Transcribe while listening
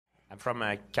from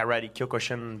a karate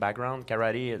Kyokushin background.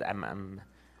 Karate,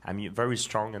 I'm very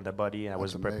strong in the body. I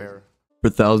was prepared. For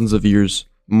thousands of years,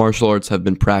 martial arts have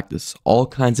been practiced. All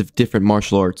kinds of different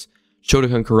martial arts.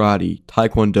 Shotokan karate,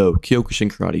 taekwondo,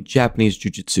 Kyokushin karate, Japanese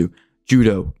jiu-jitsu,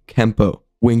 judo, kempo,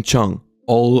 Wing Chun.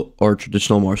 All are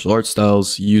traditional martial arts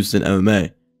styles used in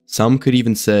MMA. Some could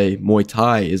even say Muay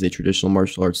Thai is a traditional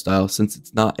martial arts style since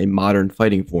it's not a modern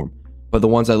fighting form, but the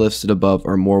ones I listed above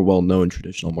are more well-known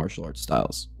traditional martial arts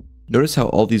styles. Notice how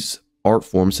all these art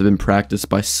forms have been practiced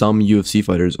by some UFC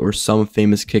fighters or some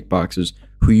famous kickboxers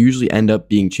who usually end up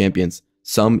being champions,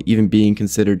 some even being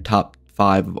considered top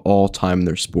 5 of all time in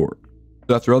their sport.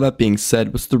 So after all that being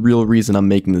said, what's the real reason I'm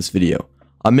making this video?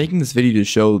 I'm making this video to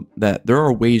show that there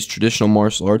are ways traditional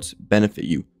martial arts benefit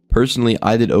you. Personally,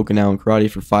 I did Okinawan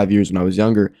karate for 5 years when I was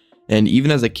younger, and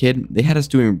even as a kid, they had us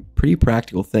doing pretty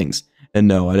practical things. And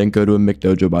no, I didn't go to a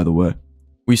McDojo, by the way.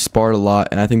 We sparred a lot,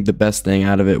 and I think the best thing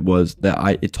out of it was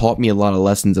that it taught me a lot of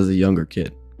lessons as a younger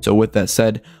kid. So with that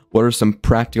said, what are some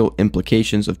practical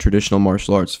implications of traditional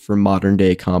martial arts for modern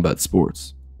day combat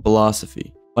sports?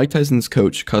 Philosophy. Mike Tyson's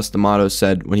coach, Cus D'Amato,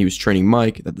 said when he was training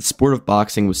Mike that the sport of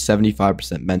boxing was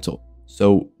 75% mental.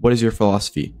 So what is your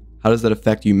philosophy? How does that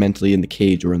affect you mentally in the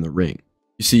cage or in the ring?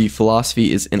 You see,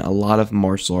 philosophy is in a lot of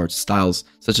martial arts styles,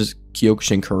 such as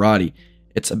Kyokushin karate.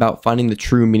 It's about finding the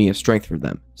true meaning of strength for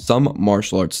them. Some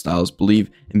martial arts styles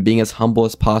believe in being as humble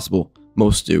as possible.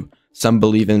 Most do. Some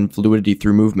believe in fluidity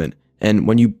through movement. And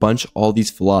when you bunch all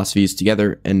these philosophies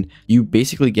together, and you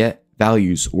basically get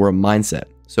values or a mindset.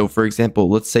 So for example,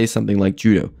 let's say something like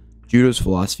judo. Judo's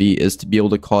philosophy is to be able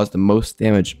to cause the most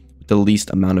damage with the least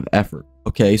amount of effort.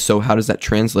 Okay, so how does that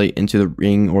translate into the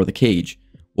ring or the cage?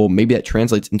 Well, maybe that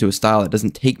translates into a style that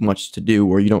doesn't take much to do,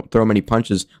 or you don't throw many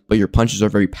punches, but your punches are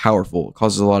very powerful. It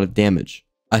causes a lot of damage.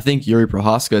 I think Yuri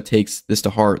Prohaska takes this to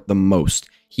heart the most.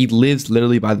 He lives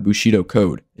literally by the Bushido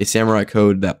code, a samurai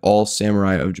code that all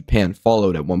samurai of Japan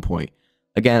followed at one point.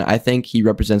 Again, I think he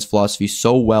represents philosophy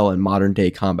so well in modern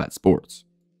day combat sports.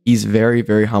 He's very,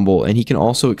 very humble, and he can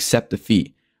also accept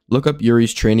defeat. Look up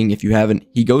Yuri's training if you haven't.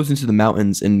 He goes into the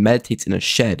mountains and meditates in a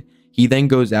shed. He then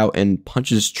goes out and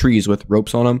punches trees with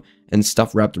ropes on him and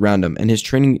stuff wrapped around him. And his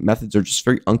training methods are just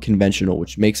very unconventional,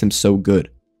 which makes him so good.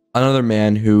 Another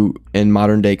man who, in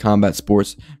modern day combat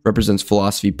sports, represents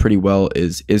philosophy pretty well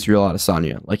is Israel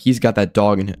Adesanya. Like, he's got that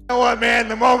dog in him. You know what, man?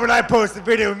 The moment I post a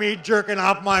video of me jerking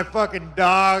off my fucking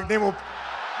dog, they will...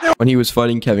 When he was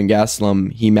fighting Kevin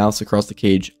Gastelum, he mouths across the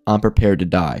cage, "I'm prepared to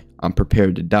die. I'm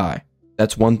prepared to die."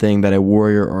 That's one thing that a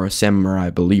warrior or a samurai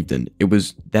believed in. It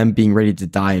was them being ready to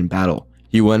die in battle.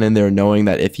 He went in there knowing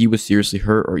that if he was seriously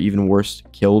hurt or even worse,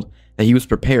 killed, that he was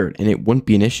prepared and it wouldn't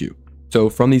be an issue. So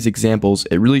from these examples,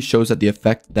 it really shows that the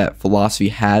effect that philosophy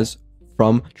has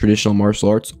from traditional martial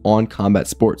arts on combat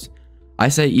sports. I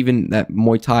say even that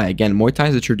Muay Thai, again, Muay Thai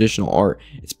is a traditional art.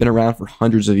 It's been around for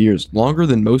hundreds of years, longer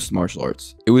than most martial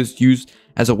arts. It was used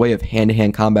as a way of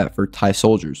hand-to-hand combat for Thai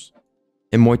soldiers.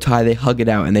 In Muay Thai, they hug it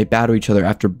out and they battle each other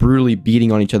after brutally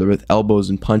beating on each other with elbows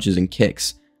and punches and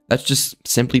kicks. That's just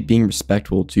simply being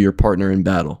respectful to your partner in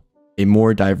battle. A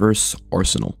more diverse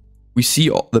arsenal. We see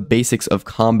all the basics of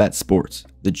combat sports.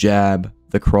 The jab,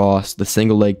 the cross, the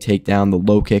single leg takedown,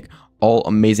 the low kick, all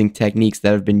amazing techniques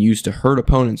that have been used to hurt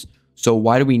opponents. So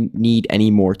why do we need any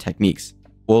more techniques?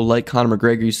 Well, like Conor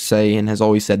McGregor used to say and has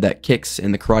always said, that kicks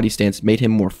and the karate stance made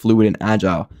him more fluid and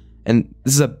agile. And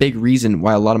this is a big reason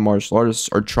why a lot of martial artists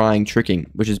are trying tricking,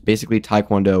 which is basically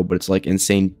taekwondo, but it's like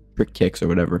insane trick kicks or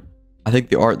whatever. I think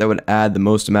the art that would add the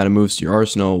most amount of moves to your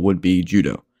arsenal would be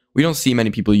judo. We don't see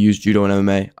many people use judo in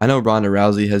MMA. I know Ronda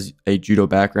Rousey has a judo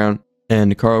background,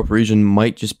 and Karo Parisian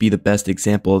might just be the best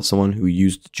example of someone who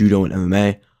used judo in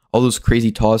MMA. All those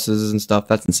crazy tosses and stuff,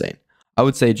 that's insane. I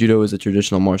would say judo is a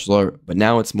traditional martial art, but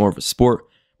now it's more of a sport,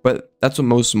 but that's what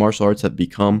most martial arts have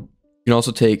become. You can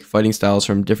also take fighting styles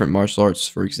from different martial arts,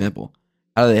 for example.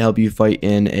 How do they help you fight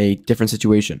in a different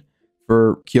situation?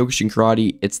 For Kyokushin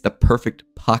karate, it's the perfect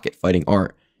pocket fighting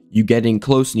art. You get in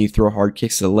close and you throw hard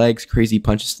kicks to the legs, crazy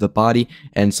punches to the body,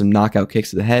 and some knockout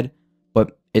kicks to the head.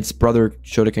 But its brother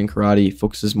Shotokan karate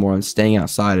focuses more on staying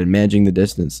outside and managing the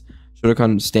distance.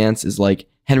 Shotokan stance is like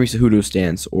Henry Cejudo's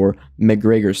stance or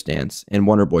McGregor's stance and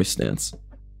Wonder Boy's stance.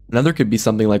 Another could be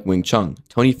something like Wing Chun.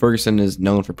 Tony Ferguson is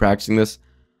known for practicing this.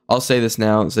 I'll say this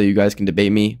now so you guys can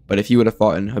debate me, but if he would have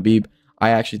fought in Khabib, I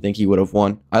actually think he would have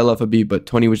won. I love Khabib, but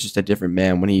Tony was just a different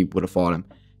man when he would have fought him.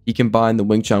 He combined the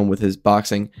Wing Chun with his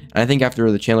boxing, and I think after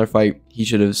the Chandler fight, he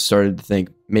should have started to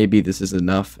think, maybe this is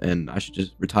enough and I should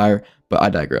just retire, but I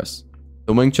digress.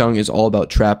 The Wing Chun is all about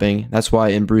trapping. That's why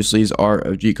in Bruce Lee's art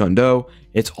of Jeet Kune Do,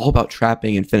 it's all about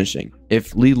trapping and finishing.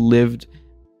 If Lee lived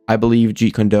I believe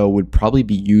Jeet Kune Do would probably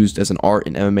be used as an art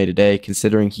in MMA today,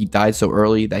 considering he died so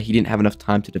early that he didn't have enough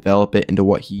time to develop it into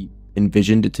what he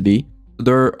envisioned it to be.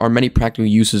 There are many practical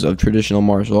uses of traditional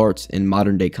martial arts in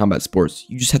modern day combat sports.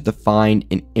 You just have to find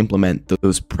and implement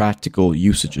those practical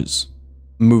usages.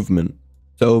 Movement.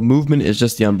 So movement is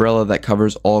just the umbrella that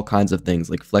covers all kinds of things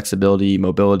like flexibility,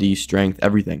 mobility, strength,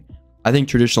 everything. I think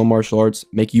traditional martial arts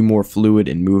make you more fluid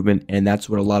in movement, and that's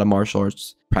what a lot of martial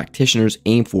arts practitioners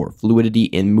aim for, fluidity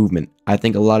in movement. I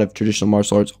think a lot of traditional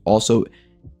martial arts also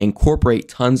incorporate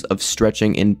tons of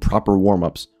stretching in proper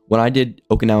warm-ups. When I did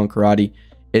Okinawan karate,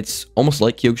 it's almost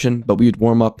like Kyokushin, but we would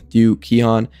warm up, do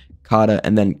Kihan, Kata,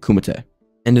 and then Kumite.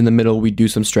 And in the middle, we'd do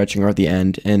some stretching or at the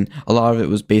end, and a lot of it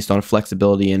was based on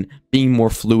flexibility and being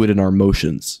more fluid in our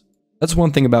motions. That's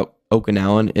one thing about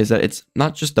Okinawan, is that it's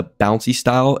not just a bouncy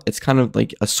style, it's kind of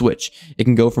like a switch. It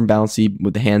can go from bouncy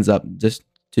with the hands up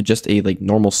to just a like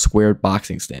normal squared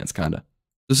boxing stance kinda.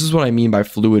 This is what I mean by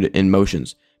fluid in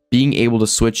motions, being able to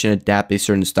switch and adapt a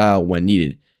certain style when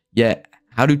needed. Yet,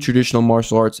 how do traditional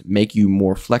martial arts make you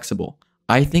more flexible?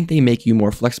 I think they make you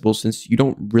more flexible since you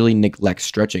don't really neglect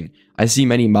stretching. I see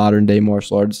many modern day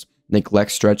martial arts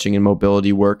neglect stretching and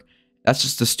mobility work. That's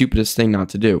just the stupidest thing not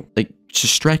to do. Like,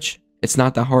 just stretch. It's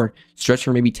not that hard. Stretch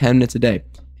for maybe 10 minutes a day.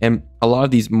 And a lot of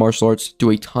these martial arts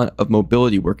do a ton of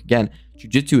mobility work. Again,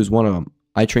 jiu-jitsu is one of them.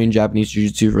 I trained Japanese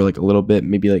jiu-jitsu for like a little bit,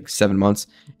 maybe like 7 months.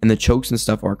 And the chokes and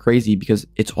stuff are crazy because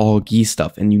it's all gi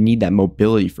stuff and you need that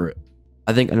mobility for it.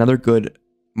 I think another good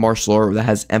martial art that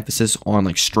has emphasis on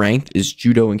like strength is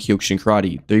judo and Kyokushin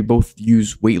karate. They both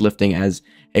use weightlifting as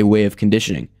a way of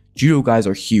conditioning. Judo guys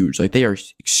are huge, like they are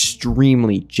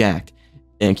extremely jacked,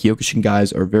 and Kyokushin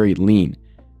guys are very lean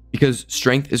because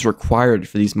strength is required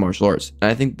for these martial arts. And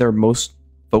I think they're most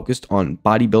focused on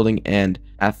bodybuilding and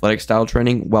athletic style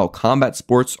training, while combat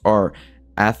sports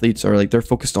athletes are like they're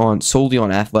focused on solely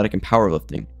on athletic and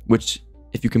powerlifting, which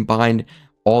if you combine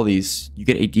all these, you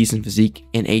get a decent physique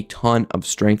and a ton of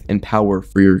strength and power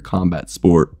for your combat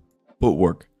sport.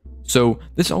 Footwork. So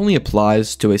this only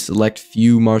applies to a select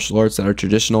few martial arts that are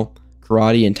traditional,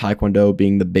 karate and taekwondo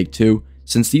being the big two,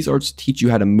 since these arts teach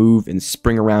you how to move and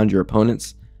spring around your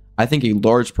opponents. I think a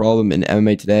large problem in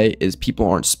MMA today is people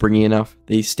aren't springy enough.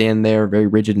 They stand there very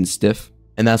rigid and stiff,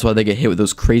 and that's why they get hit with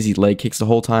those crazy leg kicks the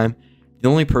whole time. The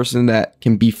only person that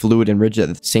can be fluid and rigid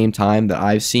at the same time that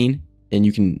I've seen, and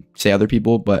you can say other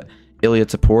people, but Ilia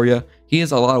Topuria, he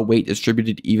has a lot of weight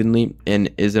distributed evenly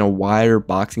and is in a wider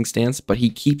boxing stance, but he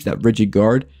keeps that rigid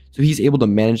guard, so he's able to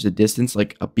manage the distance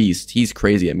like a beast. He's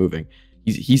crazy at moving.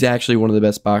 He's actually one of the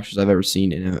best boxers I've ever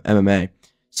seen in MMA.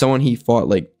 Someone he fought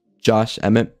like Josh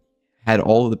Emmett had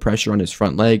all of the pressure on his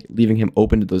front leg, leaving him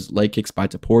open to those leg kicks by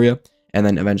Topuria, and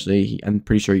then eventually I'm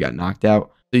pretty sure he got knocked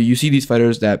out. So you see these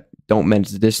fighters that don't manage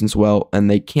the distance well, and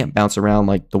they can't bounce around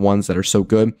like the ones that are so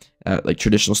good at like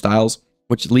traditional styles,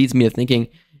 which leads me to thinking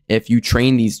if you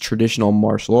train these traditional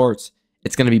martial arts,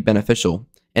 it's going to be beneficial.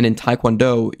 And in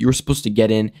Taekwondo, you're supposed to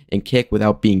get in and kick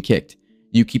without being kicked.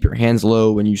 You keep your hands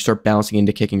low and you start bouncing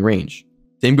into kicking range.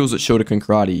 Same goes with Shotokan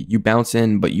karate. You bounce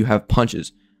in, but you have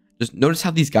punches. Just notice how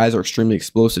these guys are extremely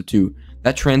explosive too.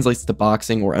 That translates to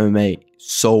boxing or MMA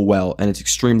so well, and it's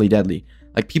extremely deadly.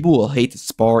 Like, people will hate to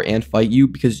spar and fight you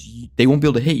because they won't be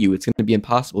able to hit you. It's going to be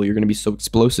impossible. You're going to be so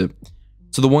explosive.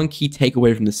 So the one key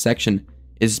takeaway from this section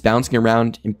is bouncing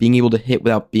around and being able to hit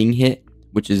without being hit,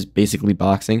 which is basically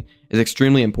boxing, is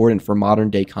extremely important for modern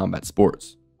day combat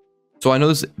sports. So I know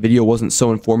this video wasn't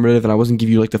so informative and I wasn't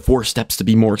giving you like the 4 steps to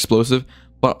be more explosive,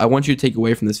 but I want you to take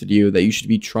away from this video that you should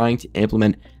be trying to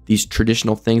implement these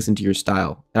traditional things into your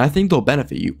style, and I think they'll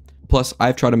benefit you. Plus,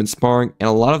 I've tried them in sparring, and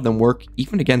a lot of them work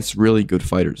even against really good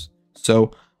fighters.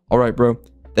 So, alright bro,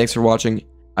 thanks for watching.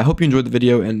 I hope you enjoyed the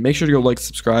video, and make sure to go like,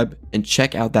 subscribe, and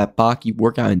check out that Baki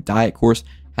workout and diet course. It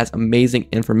has amazing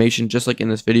information just like in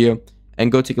this video.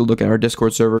 And go take a look at our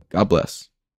Discord server. God bless.